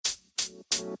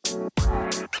Hey,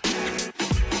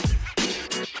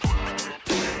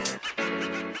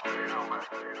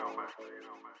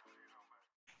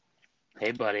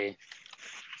 buddy.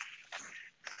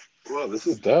 Well, this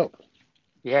is dope.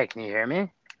 Yeah, can you hear me?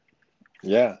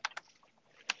 Yeah,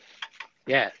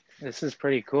 Yeah, this is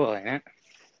pretty cool, ain't it?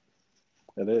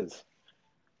 it is.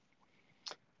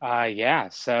 Yeah,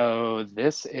 so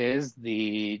this is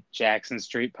the Jackson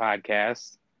Street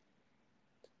podcast.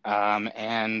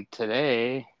 And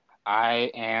today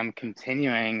I am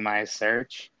continuing my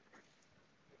search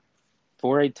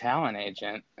for a talent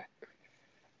agent.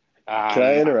 Can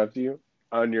I Um, interrupt you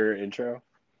on your intro?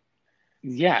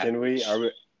 yeah, Can we? Are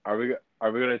we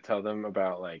going to tell them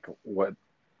about like what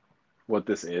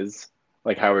this is,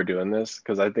 like how we're doing this?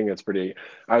 Because I think it's pretty.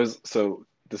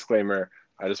 Disclaimer.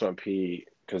 I just want to pee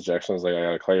because Jackson was like, I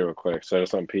gotta call you real quick. So I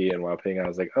just want to pee, and while peeing, I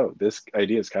was like, oh, this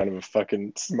idea is kind of a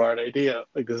fucking smart idea.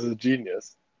 Like this is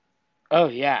genius. oh,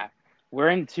 yeah. We're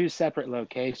in two separate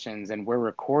locations and we're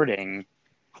recording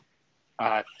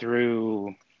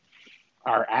through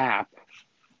our app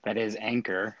that is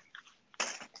Anchor.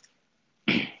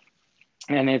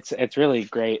 And it's really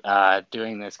great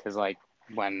doing this because like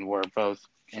when we're both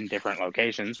in different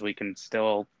locations, we can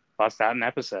still bust out an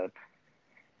episode.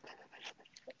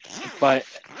 But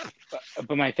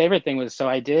but my favorite thing was, so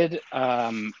I did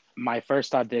my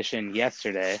first audition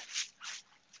yesterday,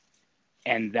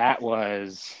 and that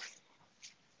was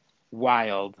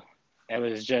wild. It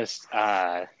was just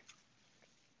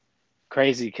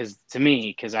crazy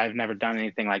because I've never done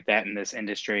anything like that in this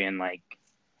industry, and like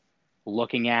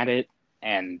looking at it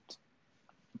and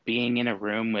being in a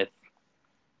room with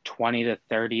 20 to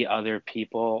 30 other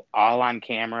people all on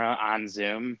camera on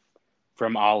Zoom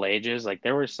from all ages. Like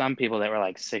there were some people that were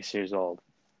like 6 years old.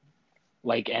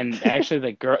 Like, and actually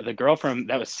the girl from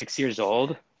that was 6 years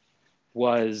old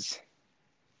was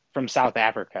from South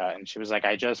Africa, and she was like,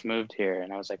 I just moved here.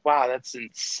 And I was like, wow, that's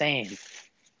insane.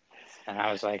 And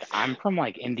I was like, I'm from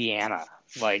like Indiana.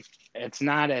 Like it's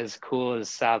not as cool as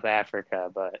South Africa,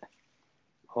 but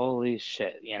holy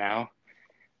shit,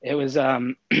 It was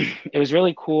it was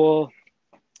really cool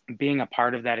being a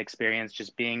part of that experience,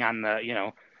 just being on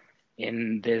the,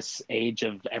 in this age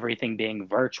of everything being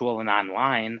virtual and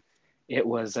online. It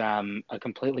was a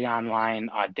completely online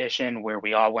audition where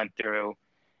we all went through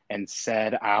and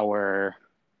said it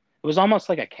was almost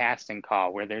like a casting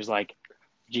call where there's like,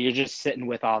 you're just sitting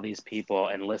with all these people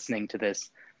and listening to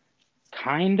this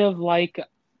kind of like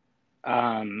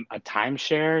a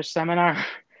timeshare seminar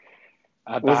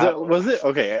Was it? about. Was it?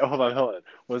 Okay, hold on.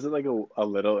 Was it like a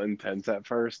little intense at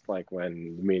first, like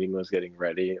when the meeting was getting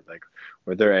ready? Like,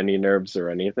 were there any nerves or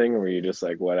anything? Or were you just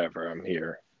like, whatever, I'm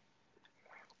here?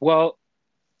 Well,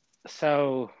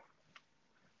 so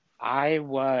I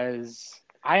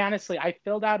honestly, I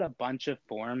filled out a bunch of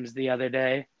forms the other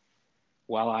day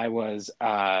while I was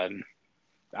having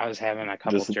a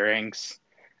couple Just drinks,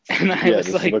 and I yeah, was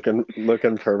just like,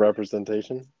 looking for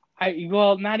representation.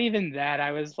 well, not even that.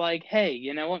 I was like, hey,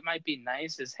 you know what might be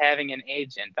nice is having an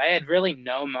agent. I had really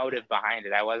no motive behind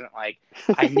it. I wasn't like,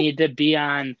 I need to be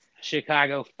on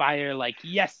Chicago Fire like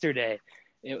yesterday.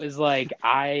 It was like,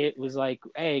 I was like,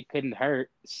 hey, it couldn't hurt.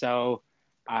 So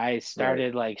I Right.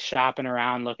 started like shopping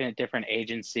around, looking at different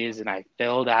agencies, and I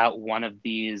filled out one of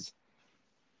these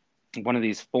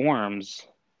forms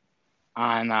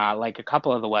on like a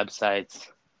couple of the websites.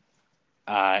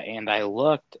 And I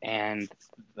looked and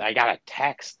I got a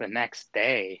text the next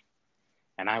day,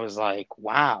 and I was like,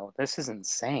 wow, this is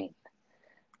insane.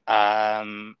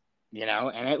 And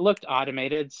it looked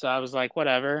automated. So I was like,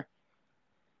 whatever.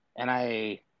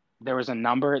 And there was a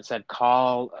number, it said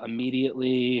call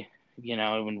immediately,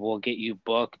 and we'll get you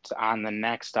booked on the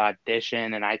next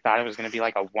audition. And I thought it was going to be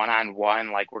like a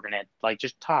one-on-one, like we're going to like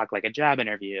just talk like a job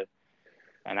interview.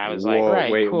 And I was like, Whoa,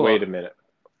 right, cool. wait a minute.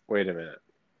 Wait a minute.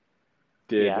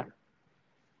 Yeah.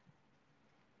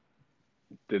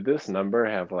 Did did this number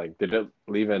have like did it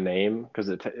leave a name? Because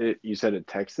you said it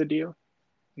texted you?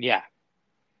 Yeah.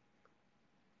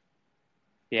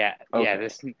 Yeah. Yeah. Okay.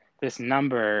 This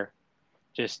number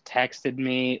just texted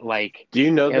me like Do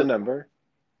you know the it, number?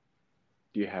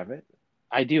 Do you have it?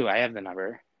 I do. I have the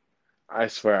number. I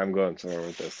swear I'm going somewhere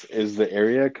with this. Is the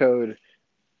area code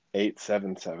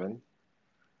 877?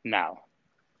 No.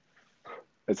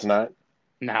 It's not?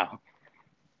 No.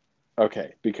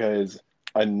 Okay, because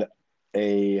an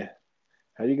a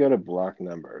how do you go to block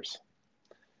numbers?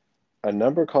 A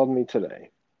number called me today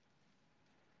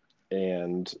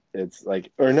and it's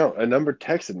like or no, a number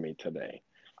texted me today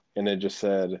and it just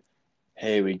said,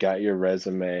 "Hey, we got your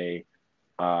resume.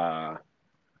 Uh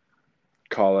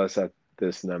call us at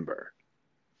this number."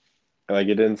 Like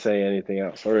it didn't say anything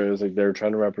else, or it was like they were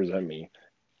trying to represent me.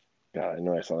 God, I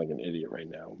know I sound like an idiot right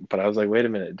now, but I was like, wait a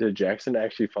minute, did Jackson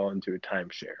actually fall into a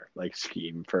timeshare like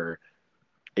scheme for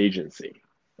agency?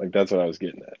 Like that's what I was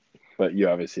getting at, but you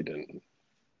obviously didn't.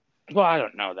 Well, I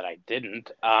don't know that I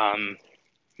didn't.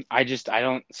 I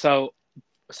don't. So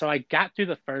I got through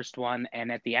the first one,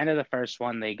 and at the end of the first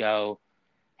one, they go,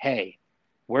 "Hey,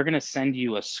 we're gonna send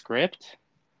you a script,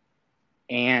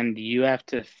 and you have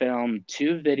to film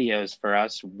 2 videos for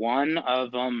us. One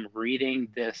of them reading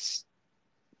this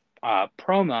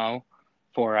promo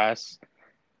for us,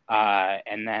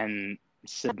 and then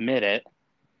submit it,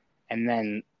 and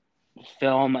then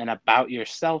film an about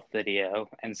yourself video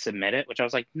and submit it." Which I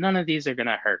was like, none of these are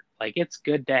gonna hurt. Like, it's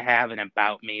good to have an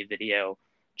about me video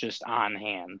just on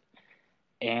hand,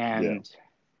 Yeah, and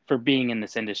for being in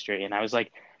this industry. And I was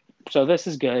like, so this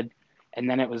is good. And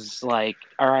then it was like,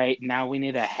 all right, now we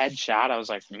need a headshot. I was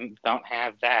like, don't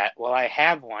have that. Well, I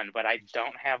have one, but I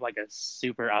don't have like a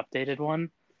super updated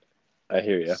one. I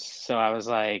hear you. So I was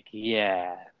like,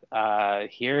 yeah,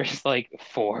 here's like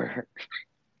 4.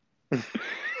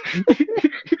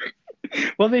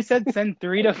 Well, they said send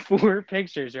 3 to 4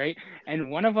 pictures, right?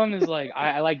 And one of them is like,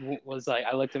 I like was like,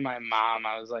 I looked at my mom.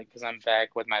 I was like, because I'm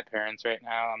back with my parents right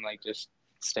now. I'm like just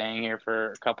staying here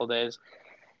for a couple days,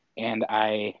 and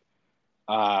uh,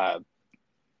 I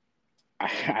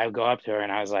go up to her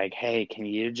and I was like, hey, can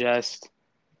you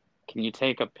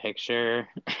take a picture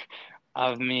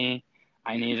of me?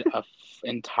 I need a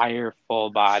entire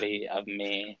full body of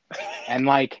me, and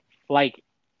like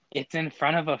it's in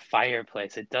front of a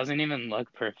fireplace. It doesn't even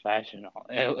look professional.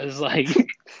 It was like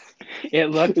it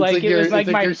looked It's like like it was like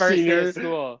my your first day senior of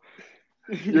school.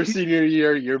 your senior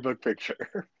year yearbook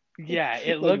picture. Yeah, Like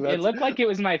it that's looked like it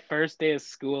was my first day of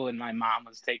school, and my mom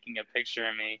was taking a picture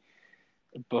of me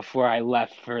before I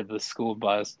left for the school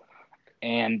bus,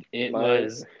 and my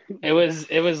it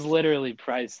was literally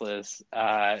priceless.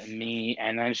 Me,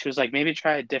 and then she was like, maybe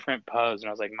try a different pose, and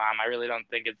I was like, Mom, I really don't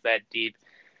think it's that deep.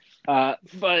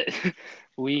 But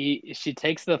she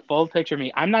takes the full picture of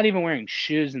me. I'm not even wearing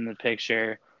shoes in the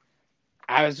picture.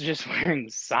 I was just wearing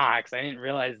socks. I didn't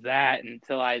realize that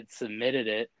until I had submitted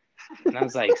it. And I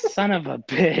was like, son of a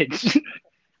bitch.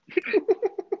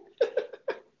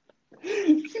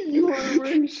 you weren't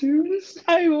wearing shoes.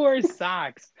 I wore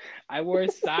socks. I wore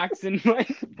socks in my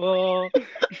full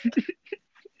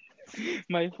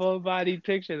body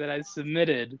picture that I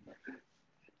submitted.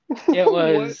 It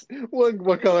what was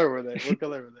what color were they? What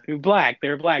color were black. They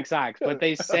were black socks, but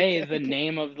they? they say the Okay.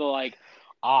 name of the like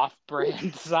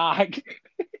off-brand sock.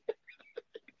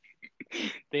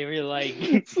 They were like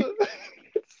So,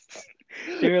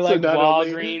 they were so like not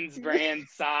only Walgreens brand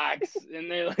socks, and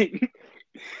they're like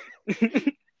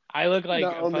I look like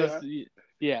not a only post.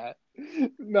 Yeah,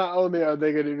 not only are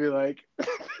they going to be like,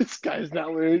 this guy's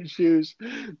not wearing shoes,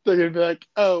 they're going to be like,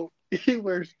 oh, he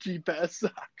wears cheap ass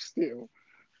socks too.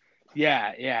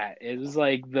 yeah. It was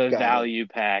like the Got it. value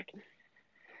pack.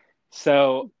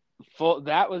 So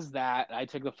that was that. I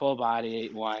took the full body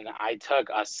one. I took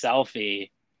a selfie,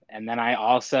 and then I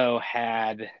also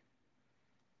had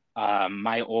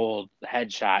my old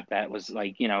headshot that was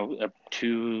like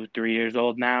 2-3 years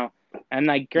old now. And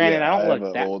like, granted, Yeah, I have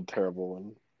an old terrible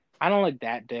one. I don't look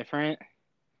that different.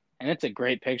 And it's a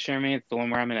great picture of me. It's the one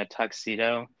where I'm in a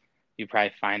tuxedo. You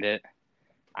probably find it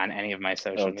on any of my Oh,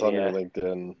 social it's on your media.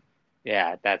 LinkedIn.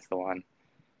 Yeah, that's the one.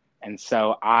 And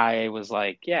so I was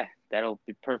like, yeah, that'll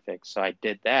be perfect. So I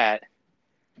did that.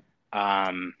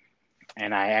 Um,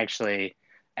 and I actually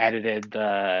edited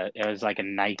it was like a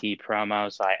Nike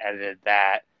promo. So I edited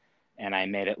that and I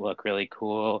made it look really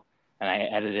cool. And I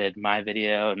edited my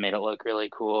video and made it look really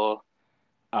cool.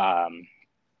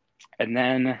 And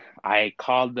then I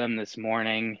called them this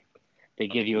morning. They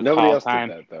give you a Nobody call else did time.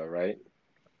 that though, right?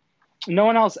 No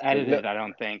one else Like no. edited, I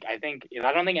don't think. I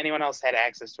don't think anyone else had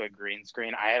access to a green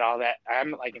screen. I had all that.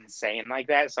 I'm like insane like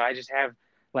that, so I just have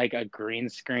like a green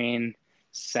screen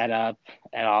set up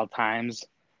at all times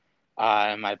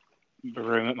in my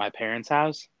room at my parents'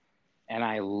 house, and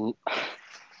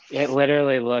it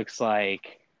literally looks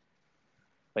like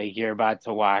you're about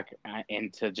to walk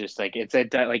into just like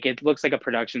like it looks like a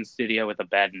production studio with a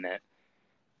bed in it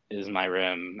is my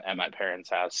room at my parents'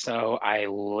 house. So I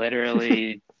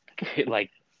literally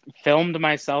like filmed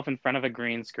myself in front of a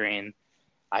green screen.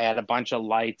 I had a bunch of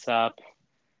lights up,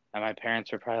 and my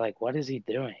parents were probably like, "What is he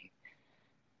doing?"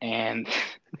 And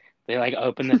they like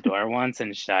opened the door once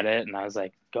and shut it, and I was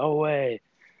like, "Go away!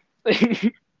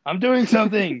 I'm doing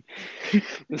something."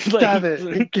 It's like, Stop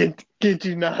it! Can't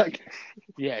you knock?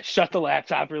 yeah, shut the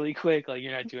laptop really quick. Like,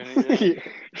 you're not doing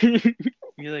anything.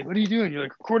 And you're like, what are you doing? You're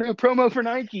like, recording a promo for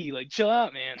Nike. Like, chill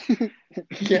out, man.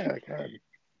 Yeah, God.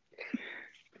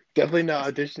 Definitely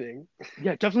not auditioning.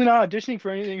 Yeah, definitely not auditioning for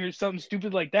anything or something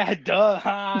stupid like that. Duh,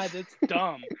 that's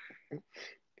dumb.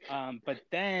 But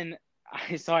then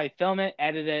I film it,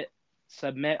 edit it,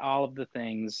 submit all of the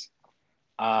things,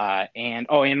 and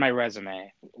my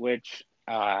resume, which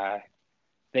I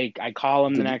call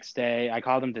them the next day. I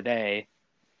called them today,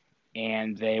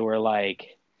 and they were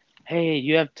like, "Hey,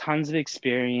 you have tons of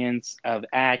experience of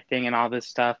acting and all this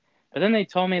stuff." But then they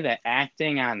told me that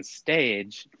acting on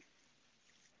stage,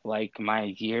 like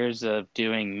my years of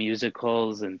doing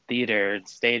musicals and theater and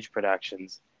stage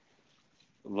productions,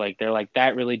 like they're like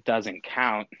that really doesn't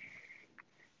count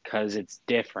because it's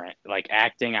different. Like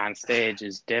acting on stage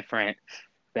is different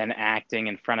than acting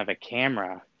in front of a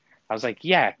camera. I was like,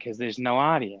 yeah, because there's no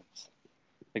audience.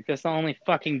 Like that's the only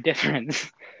fucking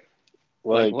difference.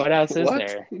 Like what else is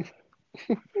there?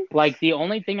 Like the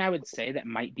only thing I would say that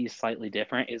might be slightly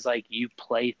different is like you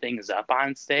play things up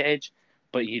on stage,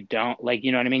 but you don't like,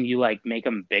 you know what I mean? You like make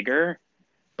them bigger,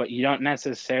 but you don't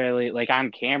necessarily like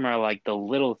on camera, like the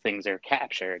little things are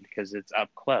captured because it's up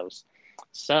close.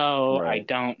 So I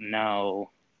don't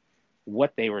know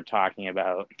what they were talking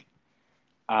about.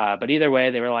 But either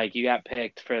way, they were like, you got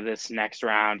picked for this next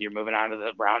round. You're moving on to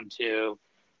the round 2.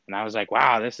 And I was like,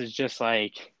 wow, this is just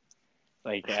like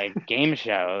a game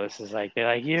show. This is like, they're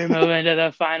like, you're moving to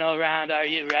the final round. Are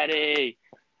you ready?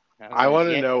 I want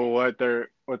to know what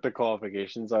the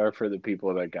qualifications are for the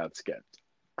people that got skipped.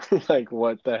 Like,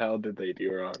 what the hell did they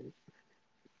do wrong?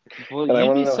 Well, and I you'd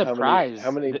want be to know surprised.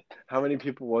 How many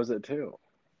people was it too?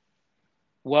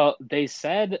 Well, they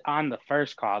said on the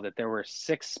first call that there were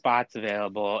 6 spots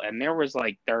available, and there was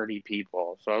like 30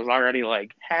 people. So I was already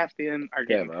like, half them are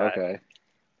getting cut. Okay.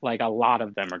 Like a lot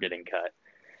of them are getting cut.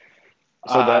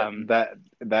 So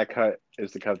that cut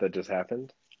is the cut that just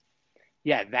happened?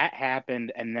 Yeah, that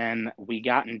happened, and then we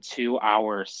got into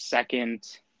our second.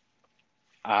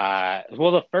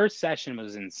 The first session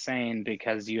was insane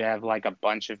because you have like a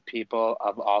bunch of people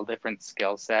of all different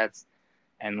skill sets,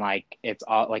 and like it's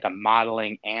all like a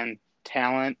modeling and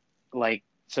talent, like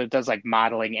so it does like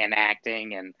modeling and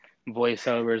acting and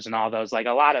voiceovers and all those, like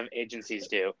a lot of agencies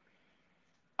do.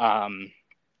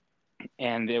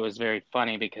 And it was very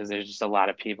funny because there's just a lot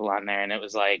of people on there, and it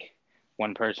was like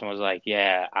one person was like,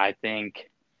 yeah, I think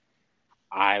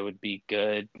I would be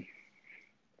good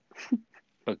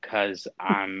because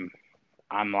I'm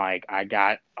like, I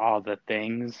got all the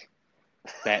things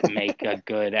that make a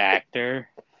good actor.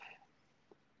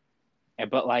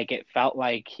 But like it felt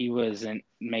like he wasn't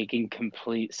making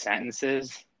complete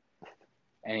sentences,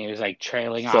 and he was like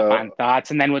trailing off on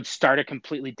thoughts, and then would start a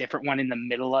completely different one in the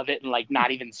middle of it and like not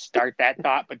even start that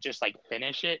thought but just like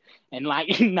finish it and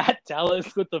like not tell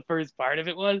us what the first part of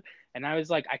it was. And I was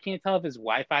like, I can't tell if his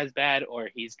Wi-Fi is bad or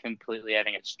he's completely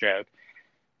having a stroke.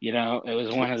 You know, it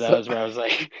was one of those where I was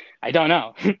like, I don't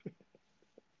know.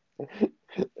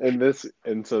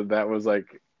 And so that was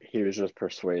like, he was just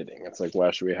persuading. It's like,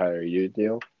 why should we hire you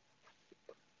deal?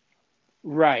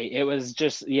 Right. It was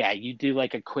just, yeah, you do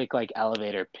like a quick like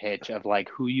elevator pitch of like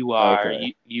who you are.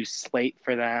 Okay. You slate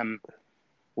for them,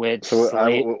 which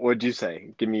what'd you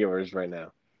say? Give me yours right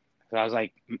now. So I was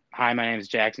like, hi, my name is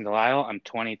Jackson Delisle. I'm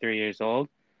 23 years old.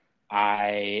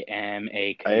 I am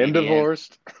a comedian. I am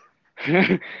divorced.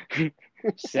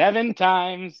 7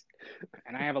 times,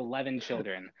 and I have 11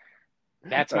 children.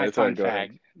 That's my fun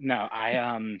fact. No,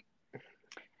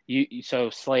 so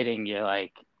slating, you're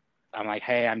like, I'm like,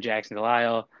 hey, I'm Jackson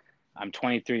Delisle. I'm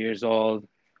 23 years old.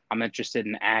 I'm interested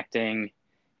in acting.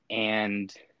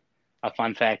 And a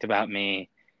fun fact about me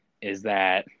is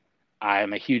that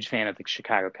I'm a huge fan of the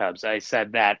Chicago Cubs. I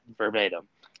said that verbatim.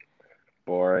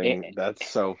 Boring. That's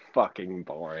so fucking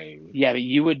boring. Yeah, but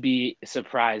you would be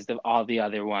surprised of all the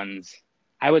other ones.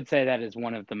 I would say that is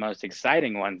one of the most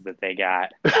exciting ones that they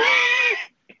got.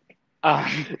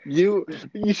 You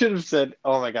should have said,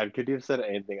 oh my God, could you have said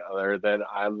anything other than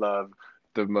I love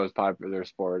the most popular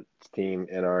sports team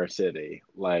in our city?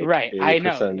 Like, right, I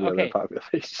know. Of the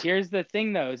population. Here's the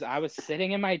thing, though, is I was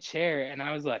sitting in my chair and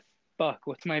I was like, fuck,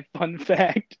 what's my fun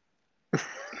fact?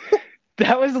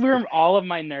 That was where all of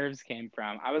my nerves came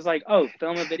from. I was like, oh,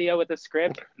 film a video with a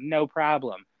script? No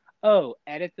problem. Oh,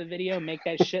 edit the video, make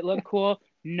that shit look cool?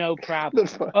 No problem.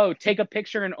 Oh, take a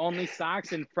picture in only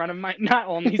socks in front of my... Not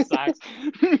only socks.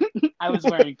 I was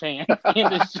wearing pants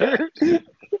and a shirt.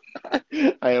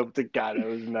 I hope to God it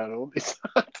was not only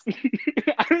socks.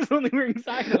 I was only wearing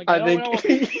socks. Like, I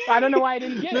don't know why I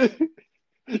didn't get it.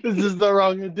 This is the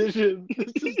wrong edition.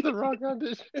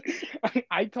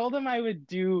 I told him I would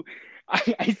do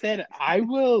I said, I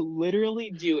will literally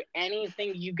do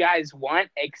anything you guys want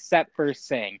except for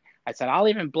sing. I said, I'll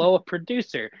even blow a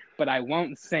producer, but I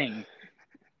won't sing.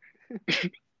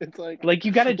 It's like, Like,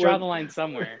 you got to draw what? the line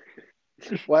somewhere.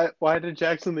 Why did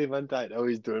Jackson leave untied? Oh,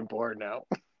 he's doing porn now.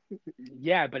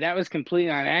 Yeah, but that was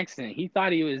completely on accident. He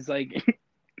thought he was like,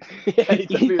 Yeah,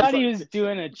 he thought he was auditioning.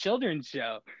 doing a children's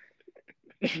show.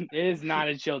 It is not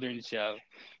a children's show.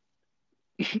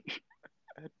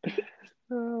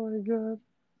 Oh my god.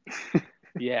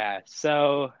 Yeah,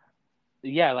 so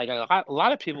yeah, like a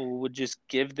lot of people would just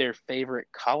give their favorite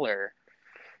color,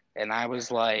 and I was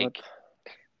What? like,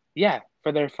 yeah,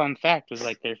 for their fun fact was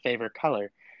like their favorite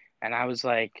color, and I was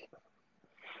like,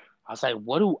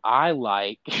 what do I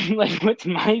like? Like, what's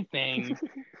my thing?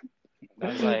 I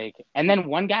was like, and then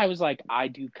one guy was like, I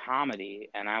do comedy,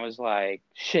 and I was like,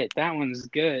 shit, that one's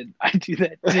good. I do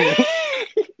that too.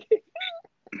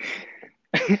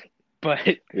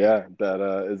 But Yeah,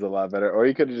 that is a lot better. Or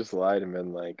you could have just lied and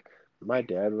been like, my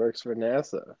dad works for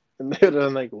NASA. And they'd have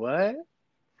been like, what?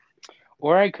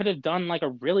 or I could have done like a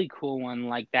really cool one,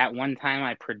 like that one time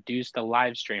I produced a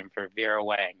live stream for Vera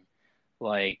Wang,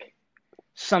 like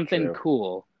something True.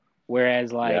 cool.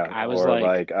 Whereas like Yeah. I was Or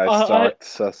like, like I uh,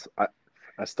 stalked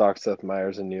I stalked Seth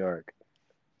Meyers in New York.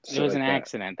 it Shit was an like that.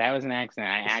 accident. That was an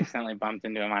accident. I accidentally bumped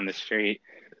into him on the street.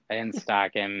 I didn't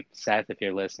stalk him. Seth, if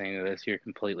you're listening to this, you're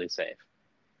completely safe.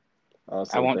 I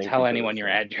Awesome. won't Thank you tell for anyone your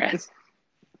listening. address.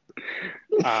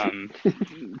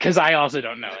 Because I also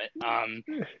don't know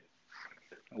it.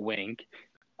 Wink.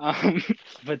 Um,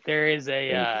 but there is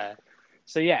a Wink.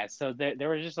 so yeah, so there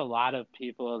were just a lot of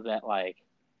people that like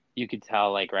you could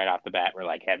tell like right off the bat were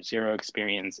like have zero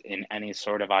experience in any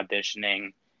sort of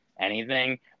auditioning,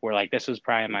 anything. Where like this was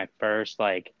probably my first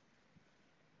like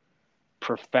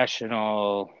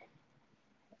professional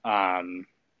um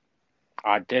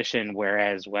audition,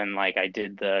 whereas when like I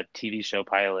did the TV show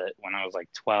pilot when I was like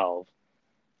 12,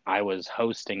 I was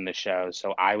hosting the show,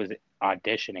 so I was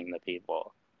auditioning the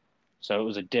people. So it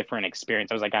was a different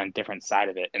experience. I was like on a different side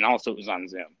of it. And also it was on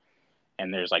Zoom.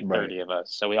 And there's like Right. 30 of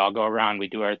us. So we all go around, we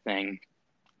do our thing.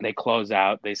 They close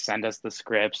out, they send us the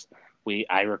scripts.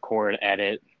 I record,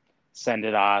 edit, send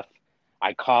it off.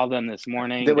 I call them this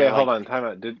morning. Wait, They're hold like, on, time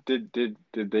out. Did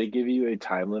they give you a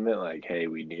time limit like, hey,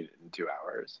 we need it in 2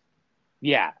 hours?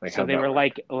 yeah. Like So how'd they that were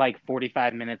work? like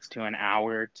 45 minutes to an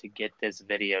hour to get this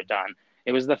video done.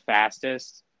 It was the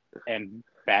fastest and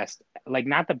best, like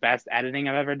not the best editing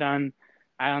I've ever done,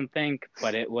 I don't think,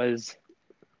 but it was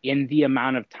in the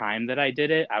amount of time that I did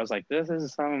it. I was like, this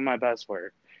is some of my best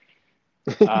work.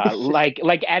 Like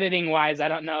editing wise, I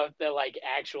don't know if the like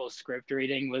actual script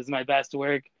reading was my best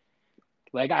work.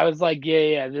 Like I was like,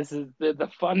 yeah, this is the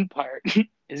fun part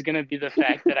is gonna be the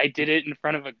fact that I did it in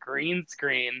front of a green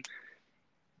screen,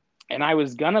 and I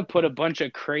was gonna put a bunch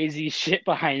of crazy shit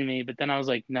behind me, but then I was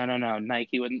like, no,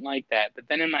 Nike wouldn't like that. But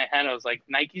then in my head, I was like,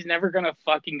 Nike's never gonna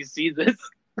fucking see this.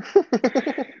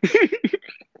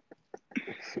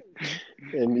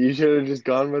 And you should have just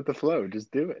gone with the flow.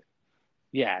 Just do it.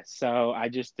 Yeah, so I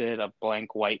just did a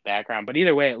blank white background, but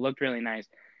either way, it looked really nice,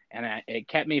 and it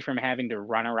kept me from having to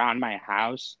run around my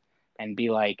house and be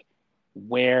like,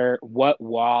 what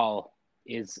wall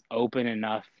is open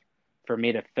enough for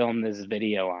me to film this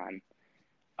video on?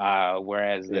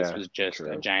 Whereas this Yeah, was just a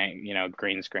true. giant,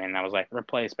 green screen. And I was like,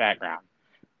 replace background.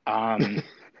 Um,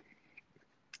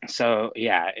 so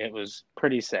yeah, it was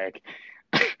pretty sick.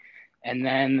 And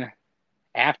then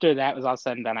after that was all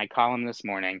said and done, I call them this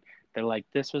morning. They're like,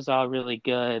 this was all really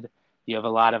good. You have a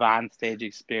lot of onstage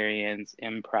experience,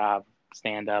 improv,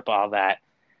 stand up, all that.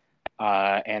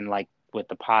 And like with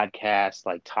the podcast,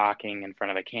 like talking in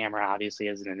front of a camera obviously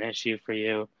isn't an issue for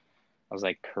you. I was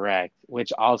like, correct.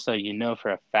 Which also,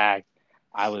 for a fact,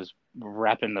 I was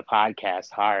repping the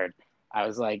podcast hard. I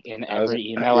was like, in I was,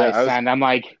 every email yeah, I I was. send, I'm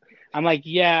like,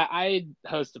 yeah, I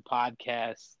host a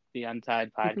podcast, the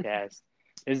Untied podcast.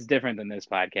 It's different than this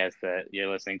podcast that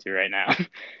you're listening to right now.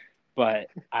 But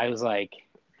I was like,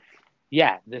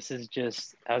 yeah, this is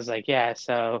just, I was like, yeah,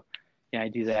 so, I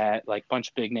do that, like, bunch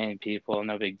of big name people,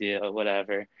 no big deal,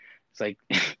 whatever. It's like,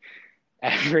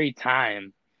 every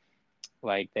time,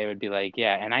 like, they would be like,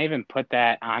 yeah, and I even put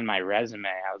that on my resume.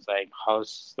 I was like,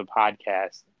 hosts the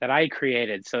podcast that I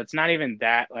created. So it's not even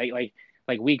that, like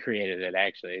we created it,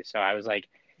 actually. So I was like,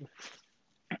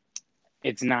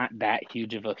 it's not that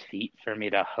huge of a feat for me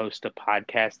to host a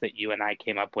podcast that you and I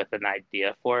came up with an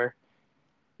idea for.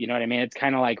 You know what I mean? It's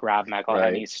kind of like Rob Right.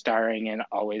 McElhenney starring in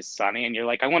Always Sunny, and you're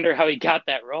like, I wonder how he got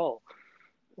that role.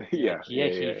 You're like, Yeah, yeah,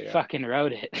 yeah, he yeah, fucking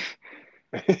wrote it.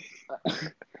 yeah.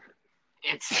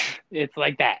 it's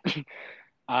like that.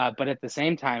 But at the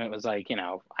same time, it was like,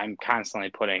 I'm constantly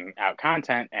putting out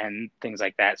content and things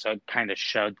like that. So it kind of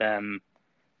showed them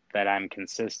that I'm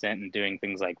consistent and doing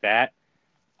things like that.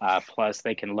 Plus,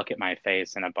 they can look at my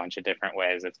face in a bunch of different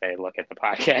ways if they look at the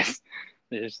podcast.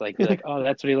 They just like be like, "Oh,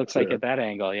 that's what he looks like True. at that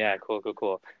angle." Yeah, cool, cool,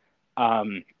 cool.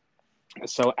 Um,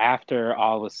 so after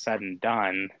all was said and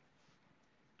done,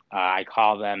 I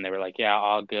called them. They were like, "Yeah,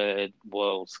 all good.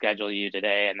 We'll schedule you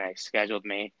today," and they scheduled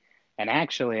me. And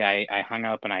actually, I hung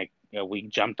up and we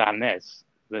jumped on this.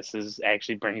 This is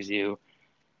actually brings you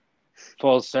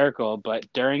full circle.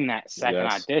 But during that second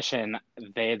Yes. audition,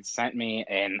 they had sent me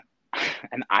an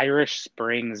Irish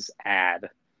Springs ad.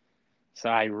 So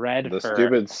I read The for,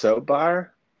 stupid soap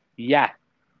bar? yeah.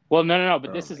 Well, no,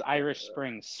 but Oh this my is God. Irish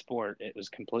Springs Sport. It was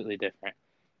completely different.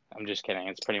 I'm just kidding.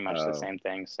 It's pretty much the Oh, same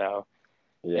thing. So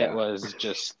it yeah. was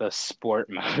just the sport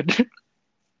mode.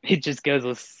 It just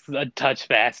goes a touch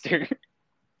faster.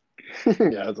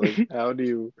 Yeah, it's like, how do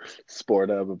you sport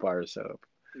up a bar soap?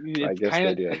 I It's guess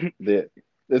kind they of, do.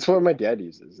 It's what my dad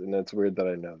uses, and it's weird that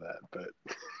I know that, but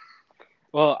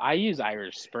well, I use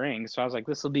Irish Spring, so I was like,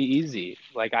 this will be easy.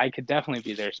 Like, I could definitely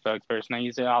be their spokesperson. I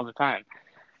use it all the time.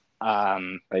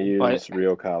 I But use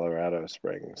Real Colorado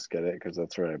Springs. Get it? Because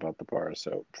that's where I bought the bar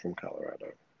soap from Colorado.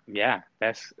 yeah,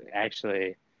 that's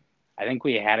actually, I think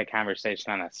we had a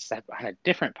conversation on a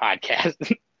different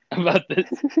podcast about this.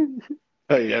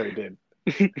 Oh yeah, we did.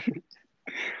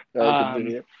 All right, Um,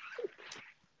 continue.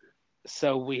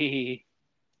 so we,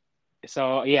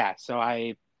 so yeah, so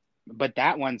I, but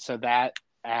that one, so that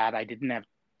ad, I didn't have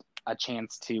a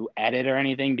chance to edit or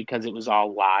anything because it was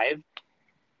all live.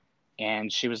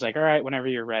 And she was like, all right, whenever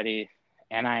you're ready.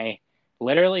 And I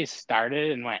literally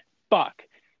started and went, fuck.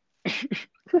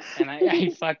 And I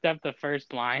fucked up the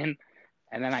first line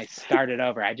and then I started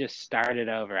over. I just started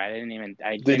over. I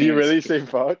Did didn't you even, really say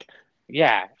fuck?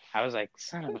 yeah. I was like,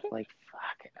 son of a, like,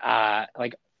 fuck.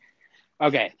 Like,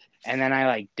 okay. And then I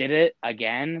like did it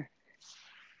again.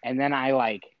 And then I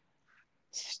like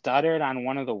stuttered on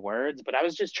one of the words, but I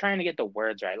was just trying to get the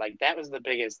words right. Like that was the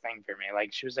biggest thing for me.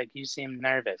 Like she was like, "You seem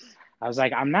nervous." I was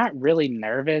like, "I'm not really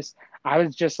nervous. I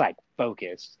was just like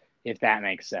focused, if that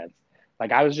makes sense."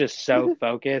 Like I was just so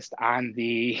focused on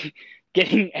the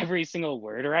getting every single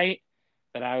word right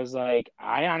that I was like,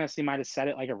 I honestly might have said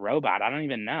it like a robot. I don't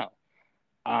even know.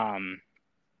 Um,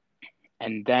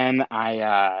 and then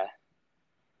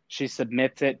she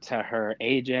submits it to her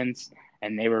agents,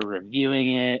 and they were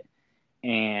reviewing it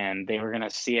and they were going to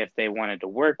see if they wanted to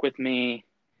work with me.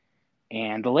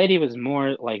 And the lady was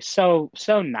more like so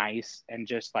nice and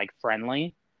just like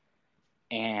friendly.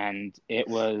 And it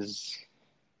was,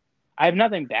 I have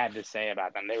nothing bad to say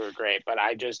about them. They were great, but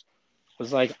I just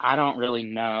was like, I don't really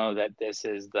know that this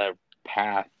is the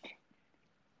path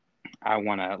I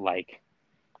want to like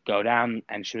go down.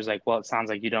 And she was like, well, it sounds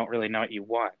like you don't really know what you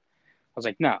want. I was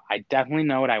like, no, I definitely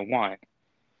know what I want.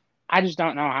 I just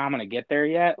don't know how I'm going to get there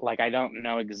yet. Like, I don't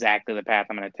know exactly the path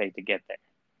I'm going to take to get there.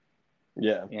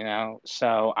 Yeah.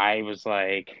 So I was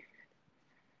like,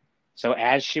 so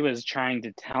as she was trying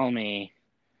to tell me,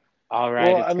 all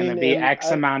right, Well, it's I going to mean, be and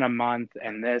X amount a month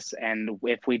and this, and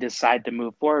if we decide to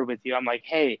move forward with you, I'm like,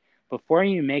 hey, before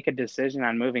you make a decision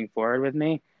on moving forward with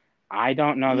me, I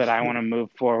don't know that I want to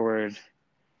move forward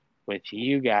with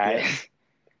you guys yeah,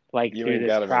 like you through ain't this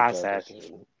got to make that process.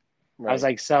 decision, I was right?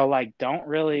 like, so like, don't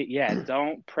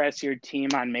press your team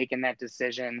on making that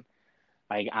decision.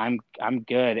 Like, I'm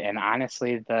good. And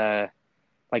honestly,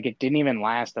 like it didn't even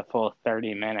last a full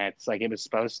 30 minutes like it was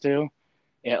supposed to.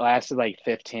 It lasted like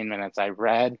 15 minutes. I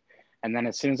read, and then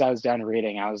as soon as I was done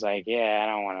reading, I was like, yeah, I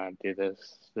don't want to do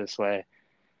this way.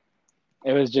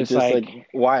 It was It's just just like, like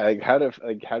why? Like how did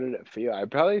it feel? I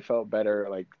probably felt better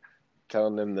like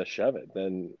telling them to shove it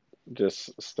than just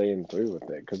staying through with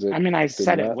it because I it mean, I did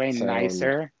said it not way sound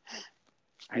nicer.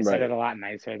 I said it right. a lot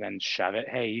nicer than shove it.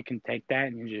 Hey, you can take that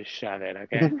and you just shove it,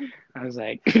 okay? I was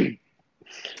like,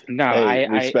 no, Hey, I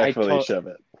respectfully told, shove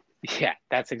it. yeah,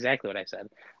 that's exactly what I said.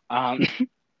 Um,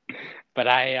 but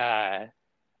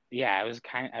yeah, I was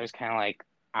kind of like,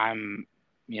 I'm,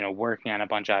 working on a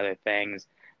bunch of other things.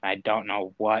 I don't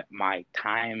know what my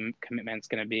time commitment's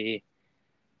going to be.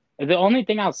 The only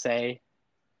thing I'll say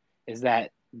is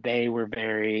that they were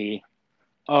very,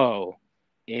 oh,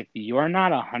 if you're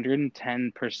not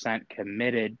 110%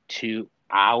 committed to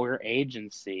our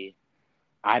agency,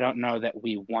 I don't know that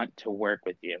we want to work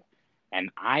with you. And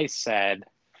I said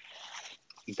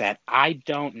that I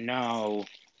don't know,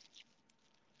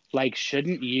 like,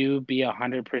 shouldn't you be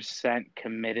 100%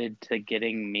 committed to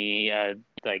getting me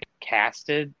like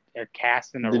casted or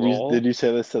cast in a Did role? you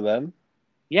say this to them?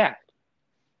 Yeah.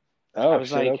 I Oh was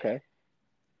shit. like, Okay.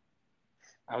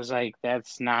 I was like,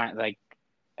 that's not like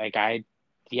I,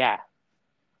 yeah,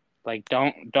 like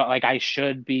don't like I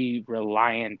should be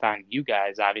reliant on you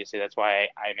guys. Obviously, that's why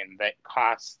I mean that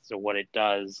costs what it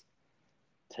does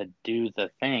to do the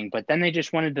thing. But then they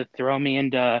just wanted to throw me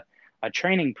into a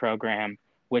training program,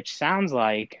 which sounds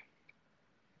like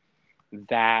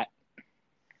that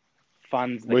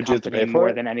funds the Would you have to company pay for more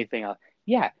it? than anything else.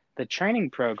 Yeah, the training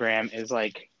program is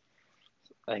like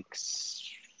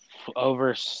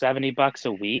over $70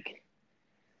 a week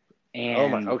Oh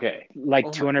my, and okay. like Oh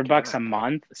my 200 bucks a God.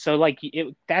 month. So like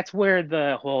that's where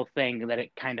the whole thing that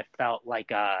it kind of felt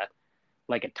like a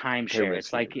timeshare. Pyramid It's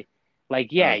scheme. like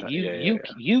Oh, yeah, yeah, yeah, yeah.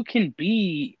 you can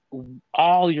be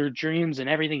all your dreams and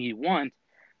everything you want,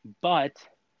 but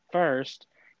first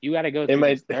you got to go It through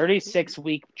might this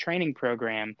 36-week training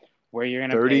program where you're going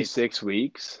to pay 36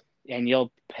 weeks. and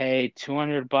you'll pay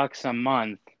 200 bucks a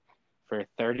month for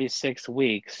 36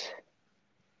 weeks.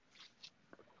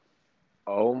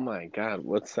 Oh my God.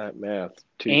 What's that math?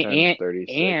 Two And, times and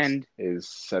 36 and is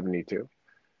 72.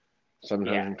 yeah,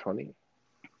 720.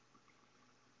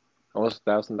 Almost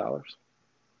 $1,000.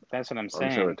 that's what I'm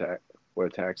I'm sure saying.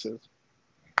 what tax is.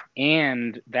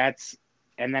 And that's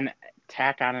and then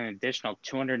tack on an additional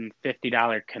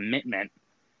 $250 commitment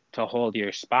to hold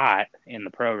your spot in the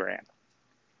program.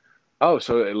 Oh,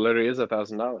 so it literally is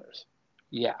 $1,000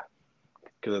 Yeah.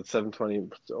 because it's 720.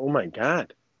 Oh my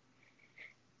God.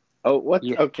 Oh, what?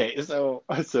 Yeah. Okay, so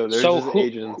there's So this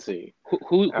agency out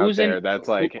who's in there that's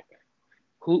like,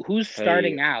 who's hey,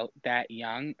 starting out that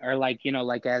young or like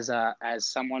like as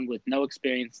someone with no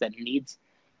experience that needs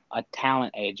a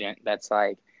talent agent that's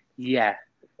like, yeah,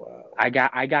 wow. I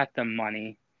got the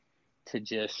money to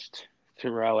just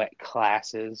throw at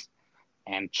classes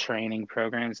and training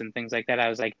programs and things like that. I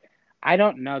was like, I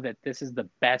don't know that this is the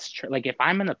best. Like, if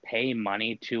I'm going to pay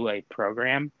money to a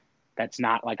program that's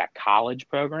not like a college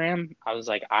program, I was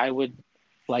like, I would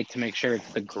like to make sure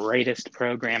it's the greatest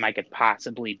program I could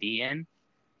possibly be in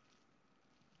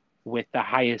with the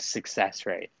highest success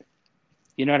rate.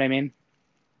 You know what I mean?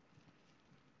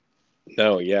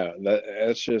 No, yeah,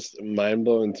 that's just mind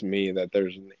blowing to me that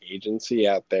there's an agency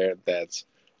out there that's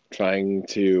trying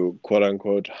to quote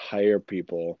unquote hire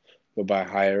people, but by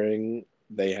hiring,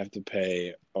 they have to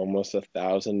pay almost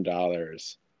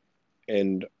 $1,000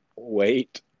 and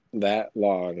wait that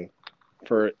long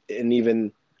for an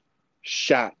even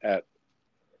shot at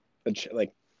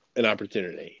like an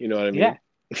opportunity. You know what I Yeah. mean?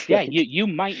 Yeah. You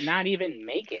might not even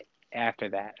make it after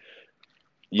that,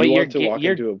 but You you're want to get walk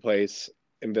you're into a place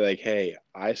and be like, hey,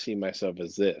 I see myself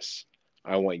as this.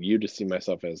 I want you to see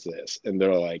myself as this. And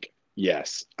they're like,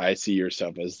 yes, I see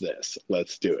yourself as this.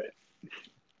 Let's do it.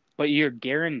 but you're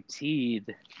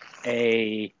guaranteed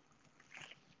a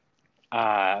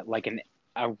like an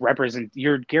a represent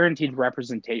you're guaranteed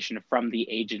representation from the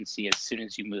agency as soon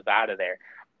as you move out of there.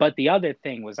 But the other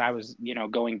thing was I was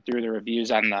going through the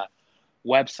reviews on the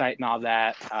website and all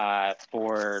that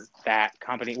for that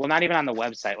company. Well, not even on the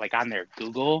website, like on their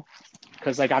Google,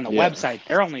 because like on the Yeah, website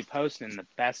they're only posting the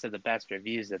best of the best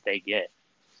reviews that they get.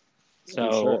 I'm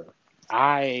So sure.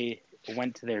 I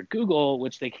went to their Google,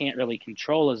 which they can't really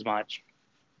control as much,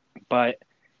 but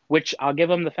which I'll give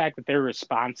them the fact that they're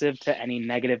responsive to any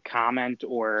negative comment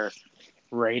or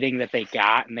rating that they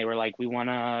got, and they were like, "We want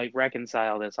to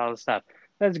reconcile this, all this stuff."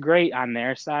 That's great on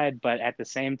their side, but at the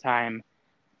same time,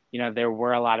 there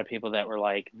were a lot of people that were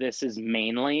like, "This is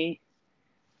mainly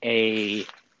a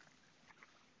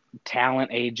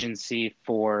talent agency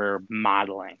for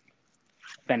modeling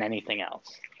than anything else."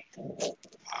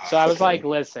 So I was like, Okay.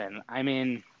 "Listen, I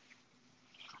mean,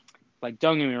 like,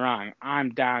 don't get me wrong, I'm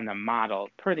down to model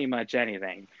pretty much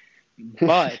anything,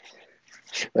 but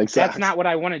Like that's socks. not what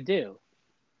I want to do."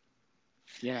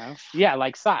 Yeah,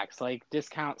 like socks, like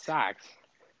discount socks.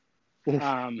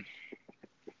 Um,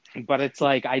 but it's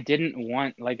like I didn't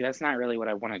want like that's not really what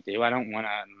I want to do. I don't want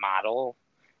to model,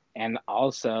 and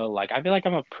also like I feel like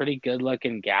I'm a pretty good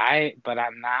looking guy, but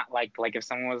I'm not like if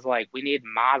someone was like, "We need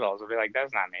models," I'd be like,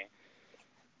 "That's not me."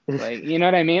 Like, you know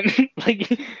what I mean?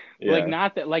 Yeah.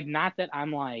 Not that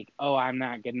I'm like, "Oh, I'm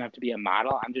not good enough to be a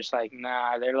model." I'm just like,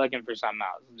 "Nah, they're looking for something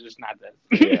else. Just not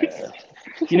this." Yeah.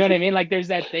 You know what I mean? Like there's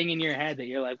that thing in your head that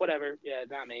you're like, "Whatever, yeah,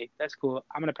 not me. That's cool.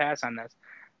 I'm gonna pass on this."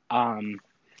 Um,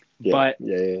 Yeah. but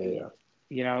Yeah. Yeah.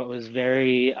 Yeah. it was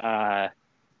very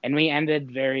and we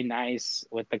ended very nice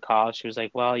with the call. She was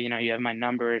like, "Well, you have my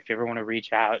number if you ever want to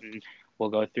reach out and we'll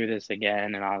go through this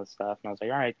again and all this stuff." And I was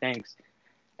like, "All right, thanks."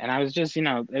 And I was just, it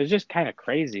was just kind of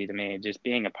crazy to me just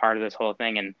being a part of this whole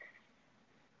thing. And,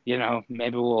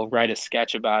 maybe we'll write a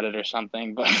sketch about it or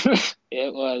something, but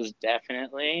it was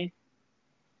definitely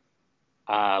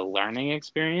learning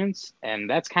experience, and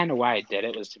that's kind of why I did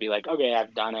it, was to be like, okay,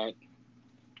 I've done it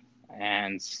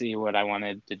and see what I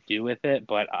wanted to do with it.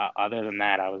 But other than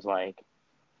that, I was like,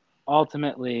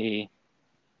 ultimately,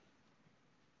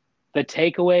 the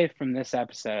takeaway from this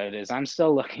episode is I'm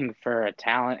still looking for a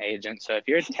talent agent. So if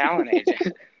you're a talent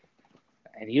agent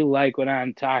and you like what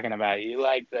I'm talking about, you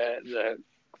like the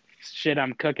shit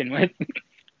I'm cooking with,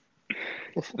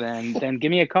 then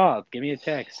give me a call, give me a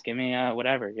text, give me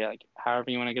whatever. You're like,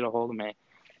 however you want to get a hold of me.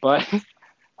 But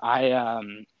I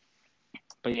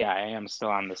but yeah, I am still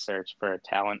on the search for a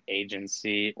talent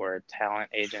agency or a talent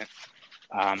agent.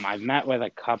 I've met with a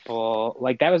couple,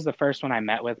 like that was the first one I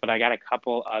met with, but I got a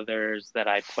couple others that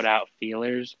I put out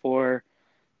feelers for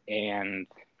and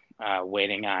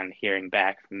waiting on hearing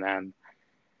back from them.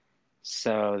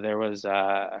 So there was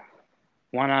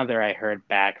one other I heard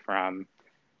back from,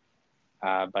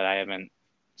 but I haven't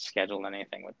scheduled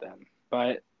anything with them.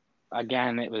 But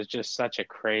again, it was just such a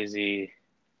crazy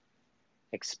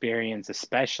experience,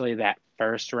 especially that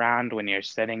first round when you're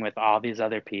sitting with all these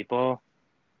other people.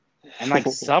 And like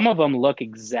some of them look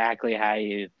exactly how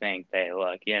you think they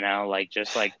look, like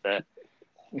just like the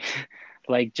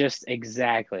like just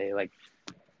exactly like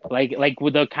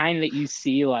with the kind that you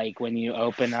see like when you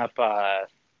open up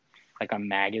like a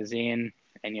magazine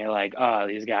and you're like, oh,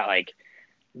 he's got like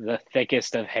the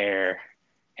thickest of hair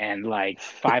and like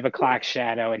 5 o'clock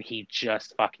shadow and he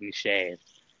just fucking shaved.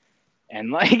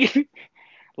 And like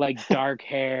like dark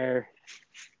hair,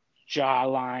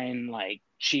 jawline, like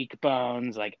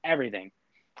cheekbones, like everything.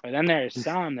 But then there's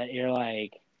some that you're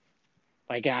like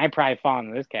I probably fall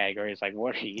into this category. It's like,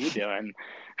 what are you doing?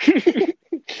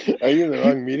 Are you in the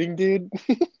wrong meeting, dude?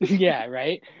 Yeah,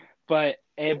 right. But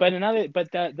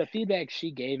the feedback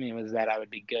she gave me was that I would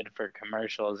be good for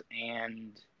commercials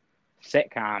and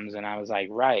sitcoms, and I was like,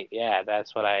 right, yeah,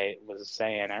 that's what I was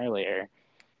saying earlier.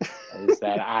 Is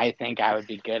that I think I would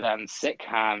be good on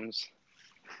sitcoms.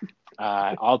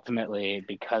 Ultimately,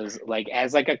 because like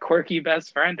as like a quirky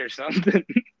best friend or something.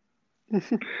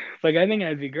 Like I think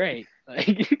I'd be great.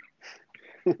 Like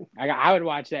I would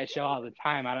watch that show all the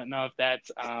time. I don't know if that's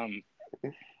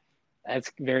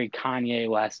very Kanye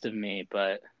West of me,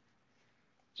 but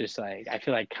just like I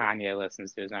feel like Kanye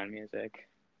listens to his own music.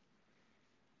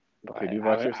 But Could you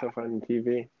watch yourself on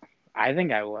TV? I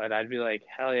think I would. I'd be like,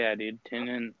 hell yeah, dude, tune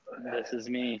in. This is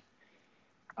me.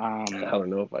 I don't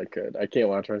know if I could. I can't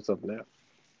watch myself now.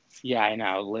 Yeah, I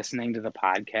know. Listening to the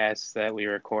podcasts that we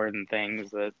record and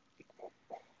things that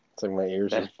it's like my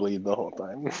ears just bleed the whole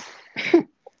time.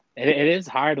 It is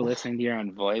hard listening to your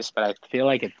own voice, but I feel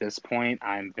like at this point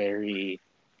I'm very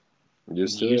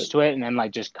used to it and then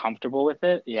like just comfortable with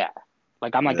it. Yeah.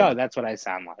 Like I'm like, oh, that's what I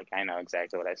sound like. I know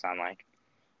exactly what I sound like.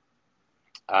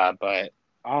 But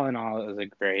all in all, it was a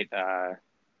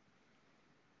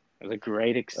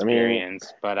great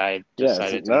experience. But I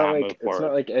decided to not move forward. It's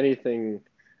not like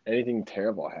anything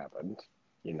terrible happened,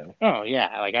 Oh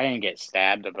yeah, like I didn't get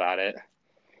stabbed about it.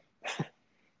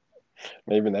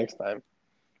 Maybe next time.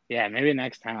 Yeah, maybe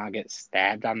next time I'll get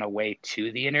stabbed on the way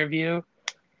to the interview.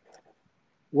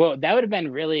 Well, that would have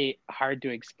been really hard to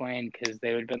explain because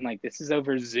they would have been like, this is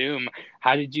over Zoom.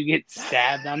 How did you get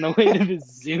stabbed on the way to the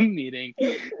Zoom meeting?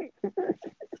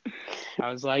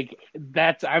 I was like,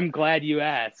 I'm glad you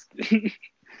asked.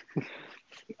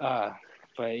 But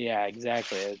yeah,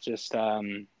 exactly. It's just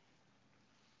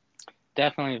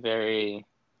definitely very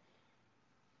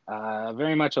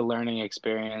much a learning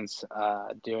experience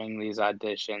doing these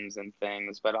auditions and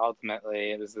things, but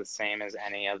ultimately it was the same as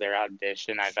any other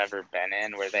audition I've ever been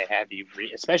in where they have you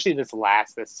especially this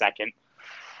second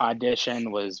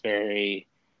audition was very,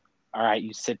 all right,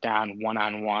 you sit down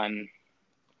one-on-one,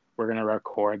 we're going to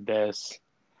record this.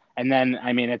 And then,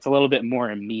 I mean, it's a little bit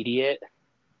more immediate.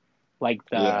 Like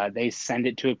they send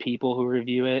it to people who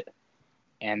review it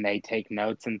and they take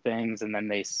notes and things, and then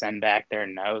they send back their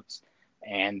notes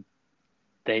and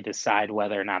they decide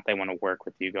whether or not they want to work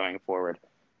with you going forward.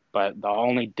 But the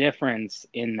only difference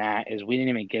in that is we didn't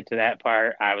even get to that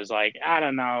part. I was like, I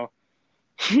don't know.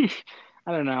 I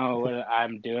don't know what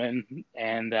I'm doing.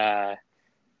 And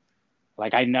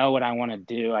like I know what I want to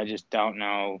do. I just don't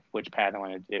know which path I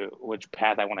want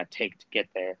to take to get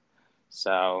there.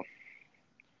 So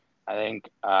I think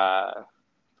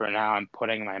for now I'm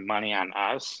putting my money on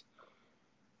us.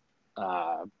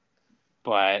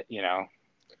 But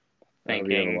thinking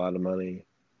we have a lot of money.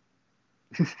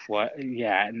 What?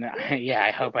 Yeah, yeah. I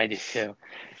hope I do too.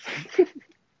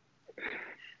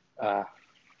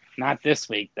 Not this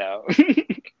week though.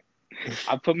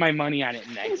 I'll put my money on it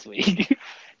next week.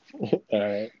 All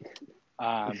right.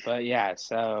 But yeah,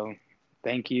 so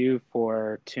Thank you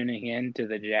for tuning in to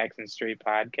the Jackson Street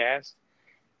podcast,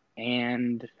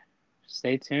 and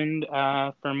stay tuned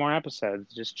for more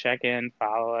episodes. Just check in,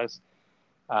 follow us,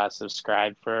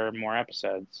 subscribe for more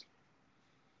episodes.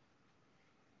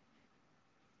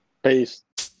 Peace.